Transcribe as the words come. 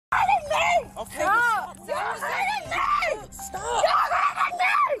Okay. Stop! You're hurting me! Stop! You're hurting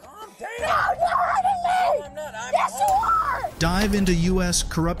me! Calm down. No, you're hurting me! No, I'm not. Yes, you are! Dive into U.S.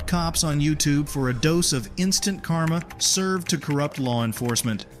 corrupt cops on YouTube for a dose of instant karma served to corrupt law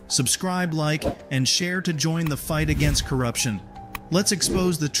enforcement. Subscribe, like, and share to join the fight against corruption. Let's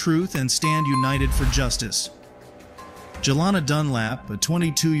expose the truth and stand united for justice. Jelana Dunlap, a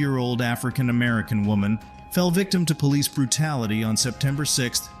 22-year-old African-American woman, fell victim to police brutality on September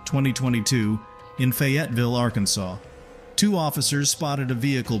 6, 2022, in Fayetteville, Arkansas. Two officers spotted a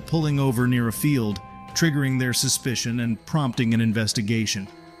vehicle pulling over near a field, triggering their suspicion and prompting an investigation.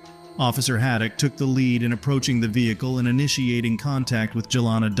 Officer Haddock took the lead in approaching the vehicle and initiating contact with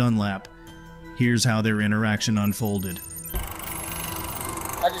Jelana Dunlap. Here's how their interaction unfolded.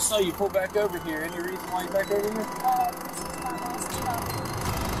 I just saw you pull back over here. Any reason why you're back over here? This is my last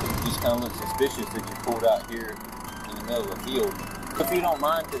job. You just kind of look suspicious that you pulled out here in the middle of the field. If you don't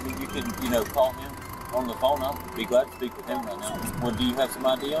mind, you can, call him on the phone. I'll be glad to speak with him right now. Well, do you have some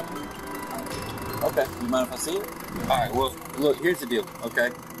ID on you? Okay. You mind if I see it? All right. Well, look, here's the deal, okay?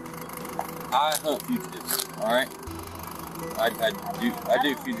 I hunt fugitives, all right? I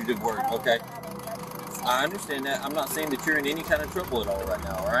do fugitive work, okay? I understand that. I'm not saying that you're in any kind of trouble at all right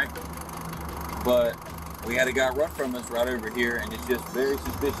now, all right? But we had a guy run from us right over here, and it's just very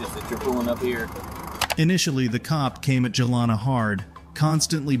suspicious that you're pulling up here. Initially, the cop came at Jelana hard,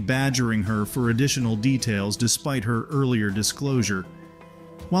 constantly badgering her for additional details despite her earlier disclosure.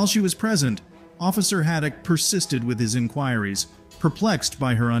 While she was present, Officer Haddock persisted with his inquiries, perplexed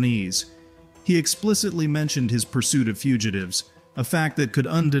by her unease. He explicitly mentioned his pursuit of fugitives, a fact that could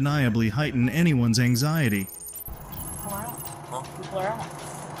undeniably heighten anyone's anxiety. People are out.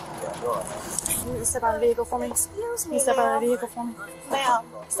 Yeah, Can you step out of the vehicle for me? Excuse me, Can you step out of the vehicle for me? Ma'am,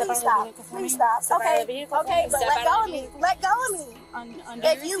 please stop. Please stop. Okay, okay, but let go of me. Let go of me.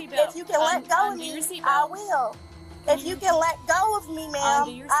 If you can let go of me, I will. If you can let go of me,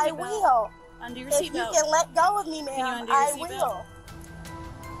 ma'am, I will. Undo your If you seatbelt. can let go of me, ma'am, I will.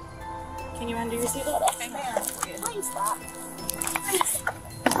 Can you undo your seatbelt? Okay. Ma'am, please stop.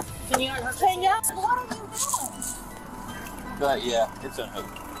 Can you unhook Can you? What are you doing? But yeah, it's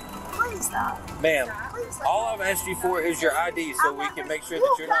unhooked. Please stop. Ma'am, Please stop. all I've asked you for is your ID so we can make sure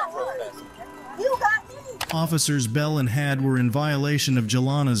that you're not trespassing. You got me. Officers Bell and Had were in violation of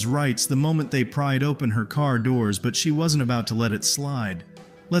Jelana's rights the moment they pried open her car doors, but she wasn't about to let it slide.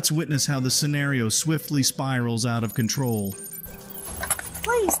 Let's witness how the scenario swiftly spirals out of control.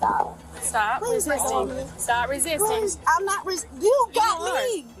 Please stop. Stop Please let go of me. resisting. Stop resisting. Please, I'm not You got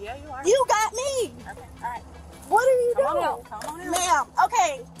me. Yeah, you are. You got me. Okay, all right. What are you Come on doing? out. Come on out. Ma'am,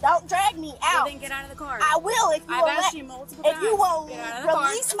 okay, don't drag me Well, out. then get out of the car. I will if you I've will asked let, you multiple if times. you will Get out of the car.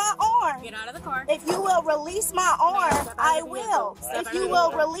 release my arm. Get out of the car. If you will release my arm, step out I of the will. vehicle. Step out If of you the will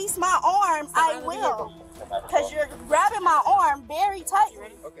vehicle. release my arm, Step out I of the will. Because you're grabbing my arm very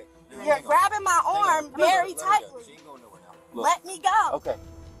tightly. Okay. You're grabbing my arm very tightly. She ain't going nowhere now. Look. Let me go. Okay.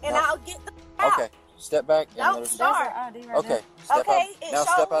 And Now- I'll get the out. Okay. Step back and Don't let her start. Okay. Step Okay, out. it Now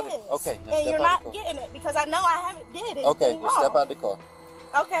sure step out. is. Okay. Now And step you're out not the car. getting it because I know I haven't did it. Okay. Well, step out the car.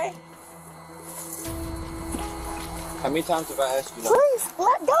 Okay. How many times have I asked you that? Please,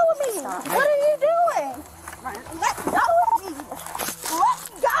 let go of me. What are you doing? Let go of me. Let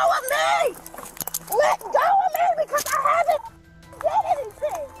go of me. Let go of me because I haven't did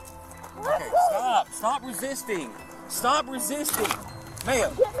anything. Let Okay. go. Stop. Stop resisting. Stop resisting.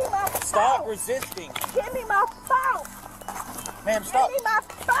 Ma'am. Give me my phone. Stop resisting. Give me my phone. Ma'am, stop. Give me my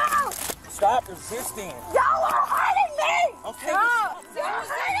phone. Stop resisting. Y'all are hurting me. Okay. Stop. You're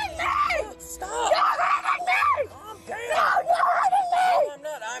hurting me. Stop. You're hurting me. Calm down. No, you're hurting me. No, I'm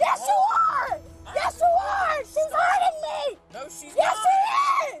not. I'm Yes, you are. helping. Yes, you are. She's hurting me. No, she's Yes, not.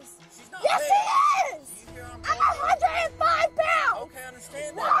 she is. She's not. Yes, Hey, she is. do you hear I'm I'm talking? 105 pounds. Okay, I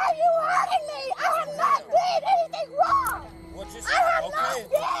understand Why that. are you hurting me? I have not did anything wrong. Well, just I have okay. not did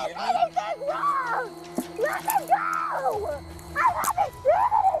Give me- anything wrong. Let me go. I haven't did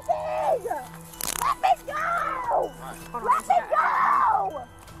anything. Let me go. Let me go.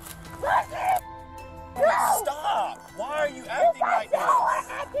 Let me go. Stop. Why are you You acting guys like this? are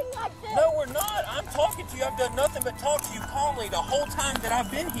acting like this. No, we're not. I'm talking to you. I've done nothing but talk to you calmly the whole time that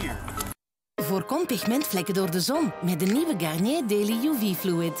I've been here. Voorkom pigmentvlekken door de zon met de nieuwe Garnier Daily UV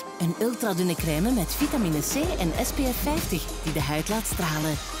Fluid. Een ultradunne crème met vitamine C en SPF 50 die de huid laat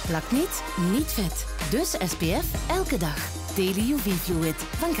stralen. Plakt niet, niet vet. Dus SPF elke dag. Daily UV Fluid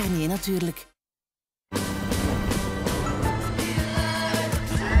van Garnier natuurlijk.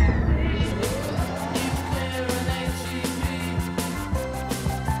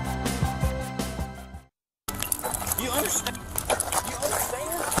 You understand? You understand?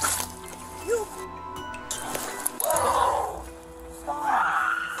 You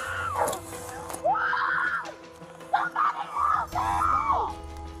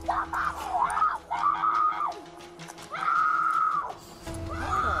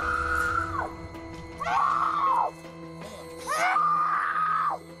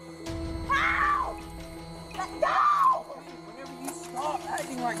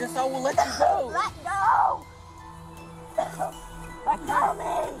I will let you go. Let go. Let go of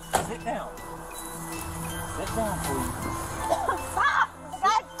me. Sit down. Sit down, please. Stop.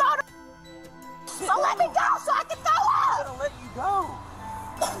 So let me go so I can throw I'm up. gonna let you go.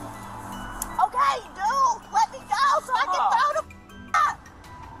 Okay, dude. Let me go so I can throw the up.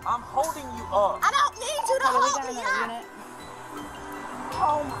 I'm holding you up. I don't need you to Okay, we hold got me another up. unit.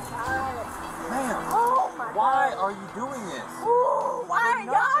 Oh my God. Ma'am, Oh my God. why are you doing this? Ooh, why are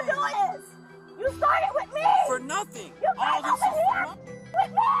y'all nothing. doing this? You started with me. For nothing. You All came this over is for here nothing.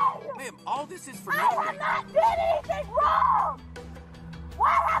 with me. Ma'am, all this is for I have nothing. not did anything wrong.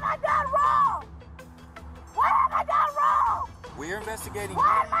 What have I done wrong? What have I done wrong? We are investigating What you.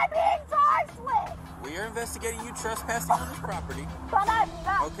 am I being charged with? We are investigating you trespassing on this property. But I'm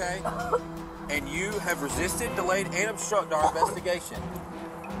not. Okay? And you have resisted, delayed, and obstructed our investigation.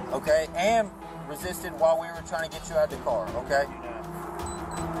 Okay? And resisted while we were trying to get you out of the car. Okay?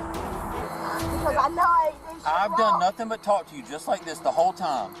 Because I know I did shit I've wrong. done nothing but talk to you just like this the whole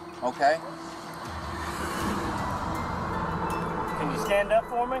time. Okay? Can you stand up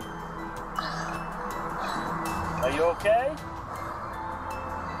for me? Are you okay?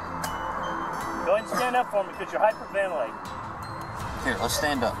 Go ahead and stand up for me because you're hyperventilating. Here, let's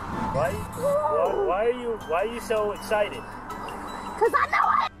stand up. Why are you so excited? Because I know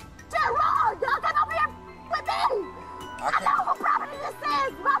I did shit wrong. Y'all come over here with me. I know what property this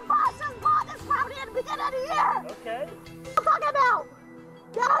is. My boss just bought this property at the beginning of the year. Okay. What you talking about?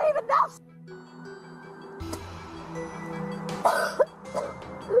 Y'all don't even know.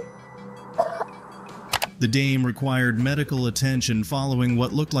 The dame required medical attention following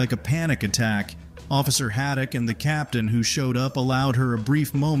what looked like a panic attack. Officer Haddock and the captain who showed up allowed her a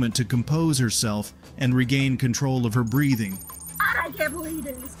brief moment to compose herself and regain control of her breathing. I can't believe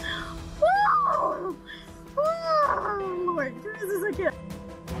this. Woo! Oh, Lord Jesus, I can't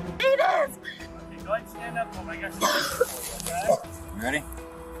believe this. Okay, go ahead and stand up for me. I got some questions for you, okay? You ready?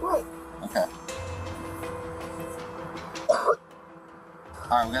 Wait. Okay.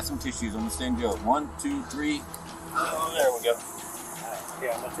 Alright, we got some tissues. I'm gonna stand you up. 1, 2, 3. Oh, there we go. Alright,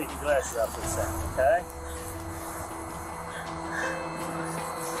 here, I'm gonna take your glasses off for a second, okay?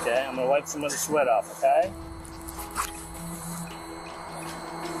 Okay, I'm gonna wipe some of the sweat off, okay?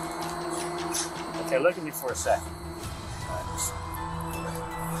 Okay, look at me for a second.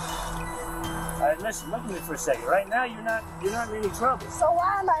 Alright, listen, look at me for a second. Right now, you're not in any trouble. So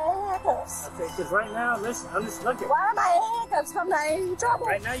why am I in handcuffs? Okay, because right now, listen, I'm just looking. Why am I in handcuffs? I'm not in any trouble.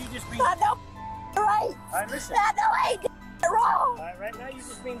 Right now, you just being. I know right. Alright, listen. I know I ain't wrong. Alright, right now, you're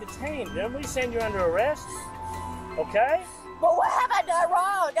just being detained. Then we send you under arrest. Okay? But what have I done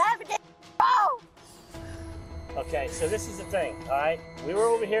wrong? I haven't done wrong. Okay, so this is the thing, alright? We were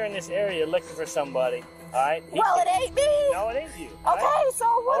over here in this area looking for somebody, alright? Well, it ain't me. No, it ain't you. Okay, so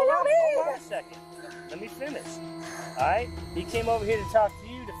what do you Hold mean? on a second. Let me finish. Alright? He came over here to talk to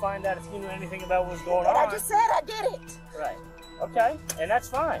you to find out if you knew anything about what was going And on. I just said I did it. Right. Okay, and that's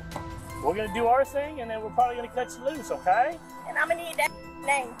fine. We're gonna do our thing and then we're probably gonna cut you loose, okay? And I'm gonna need that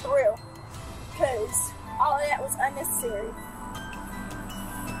name through. Because all of that was unnecessary.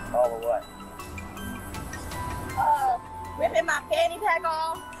 All of what? Ripping my fanny pack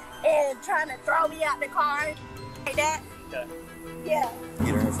off and trying to throw me out the car. Like that. Okay. Yeah.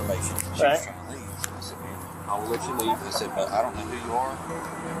 Get her information. She Right. was trying to leave. I said, man, I will let you leave. I said, but I don't know who you are.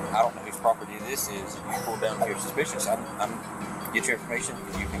 I don't know whose property this is. If you pull down here suspicious, I'm get your information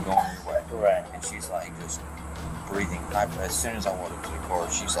and you can go on your way. Right. And she's like just breathing. As soon as I walked up to the car,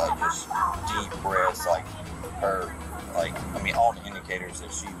 she's like just deep breaths, like her, like, I mean, all the indicators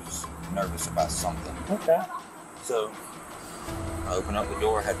that she was nervous about something. Okay. So I opened up the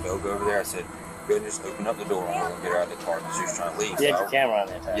door. I had to go over there. I said, go ahead and just open up the door and we'll get her out of the car because she was trying to leave. You had So your camera on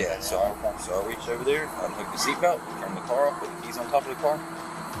that time. yeah, so I reached over there, I unhooked the seatbelt, turned the car off, put the keys on top of the car.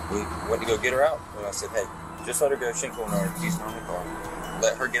 We went to go get her out, and I said, hey, just let her go. She ain't going nowhere. The keys are on the car.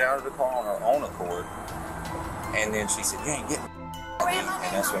 Let her get out of the car on her own accord. And then she said, you ain't getting me.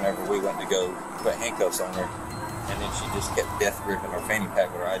 And that's whenever we went to go put handcuffs on her. And then she just kept death gripping her fanny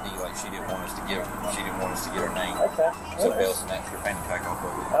pack with her ID like she didn't want us to get her name. Okay. So Belle snatched her fanny pack off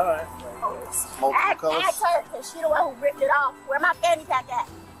of her. All right. Ask her, because she the one who ripped it off. Where my fanny pack at?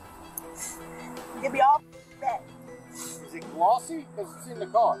 Give me all back. Is it glossy? Because it's in the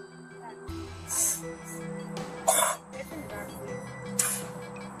car.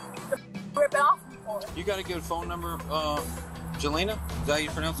 Rip it off before. You got a good phone number, Jelena? Is that how you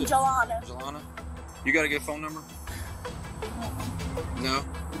pronounce it? Jelana. Jelana? You got a good phone number? No?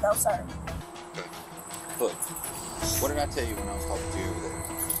 No, sir. Okay. Look, what did I tell you when I was talking to you over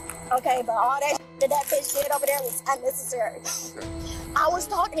there? Okay, but all that that bitch did over there was unnecessary. Okay. I was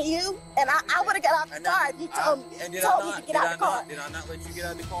talking to you, and I would have got out the car if you told me to get out the car. Did I not let you get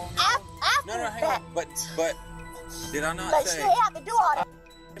out the car? After No, hang that. on. But did I not But say? you didn't have to do all that.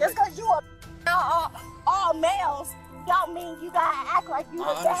 Just because you are all males don't mean you gotta act like you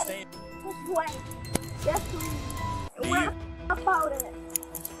I a daddy. understand. Because you ain't. Just where the phone at?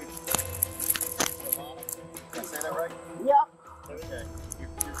 Did I say that right? Yep. Okay.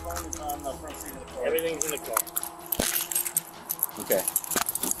 Your phone is on the front seat of the car. Everything's in the car. Okay.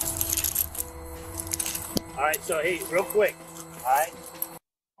 All right, so hey, real quick. All right.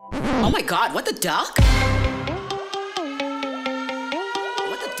 Oh my God, what the duck?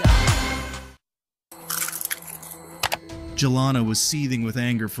 What the duck? Jelana was seething with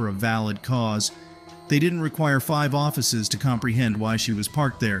anger for a valid cause. They didn't require 5 offices to comprehend why she was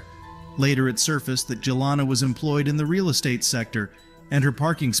parked there. Later it surfaced that Jelana was employed in the real estate sector, and her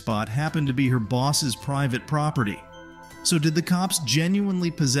parking spot happened to be her boss's private property. So did the cops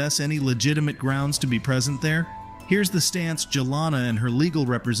genuinely possess any legitimate grounds to be present there? Here's the stance Jelana and her legal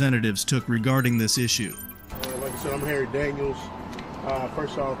representatives took regarding this issue. Like I said, I'm Harry Daniels.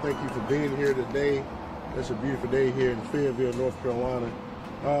 First of all, thank you for being here today. It's a beautiful day here in Fayetteville, North Carolina.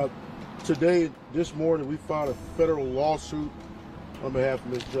 Today, this morning, we filed a federal lawsuit on behalf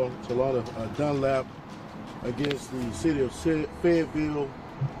of Ms. Jelana Dunlap against the city of Fayetteville,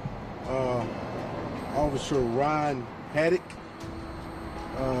 Officer Ryan Haddock,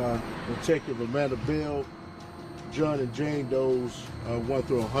 Detective Amanda Bell, John and Jane Doe's 1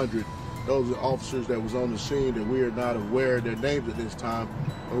 through 100. Those are officers that was on the scene that we are not aware of their names at this time,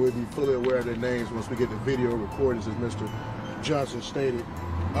 but we'll be fully aware of their names once we get the video recordings, as Mr. Johnson stated.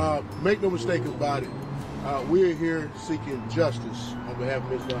 Make no mistake about it, we are here seeking justice on behalf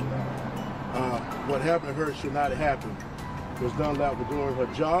of Ms. Dunlap. What happened to her should not have happened. Ms. Dunlap was doing her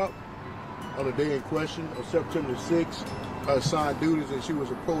job on the day in question of September 6th, assigned duties, and she was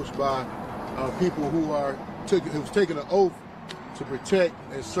approached by people who was taking an oath to protect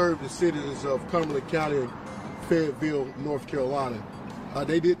and serve the citizens of Cumberland County and Fayetteville, North Carolina.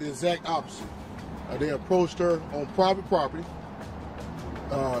 They did the exact opposite. They approached her on private property,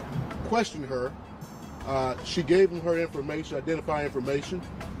 questioned her. She gave them her information, identifying information.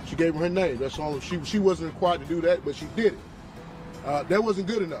 She gave them her name. That's all. She wasn't required to do that, but she did it. That wasn't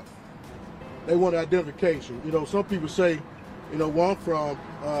good enough. They wanted identification. You know, some people say, you know, where I'm from,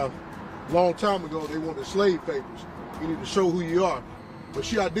 long time ago, they wanted slave papers. You need to show who you are. But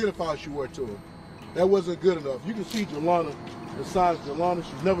she identified she were to them. That wasn't good enough. You can see Jelana, besides Jelana,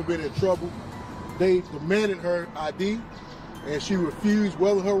 she's never been in trouble. They demanded her ID, and she refused,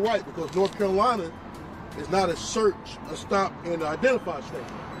 well in her right, because North Carolina is not a search, a stop, and identify state.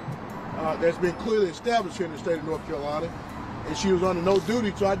 That's been clearly established here in the state of North Carolina, and she was under no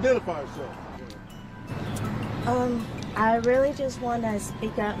duty to identify herself. I really just want to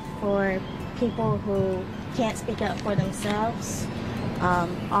speak up for people who can't speak up for themselves.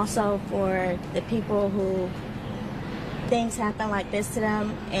 Also for the people who things happen like this to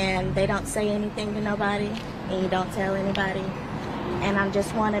them and they don't say anything to nobody and you don't tell anybody. And I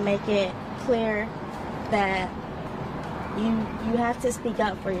just want to make it clear that you have to speak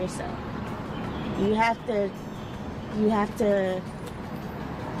up for yourself. You have to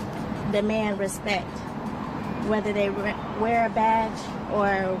demand respect, whether they wear a badge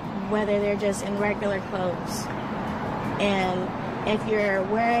or whether they're just in regular clothes. And if you're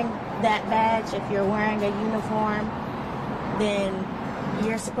wearing that badge, if you're wearing a uniform, then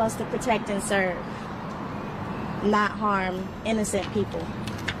you're supposed to protect and serve, not harm innocent people.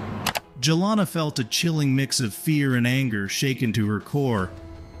 Jelana felt a chilling mix of fear and anger shaken to her core.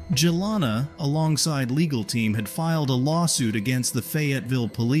 Jelana, alongside legal team, had filed a lawsuit against the Fayetteville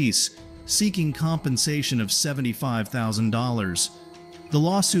police, seeking compensation of $75,000. The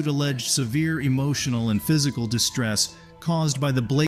lawsuit alleged severe emotional and physical distress caused by the blatant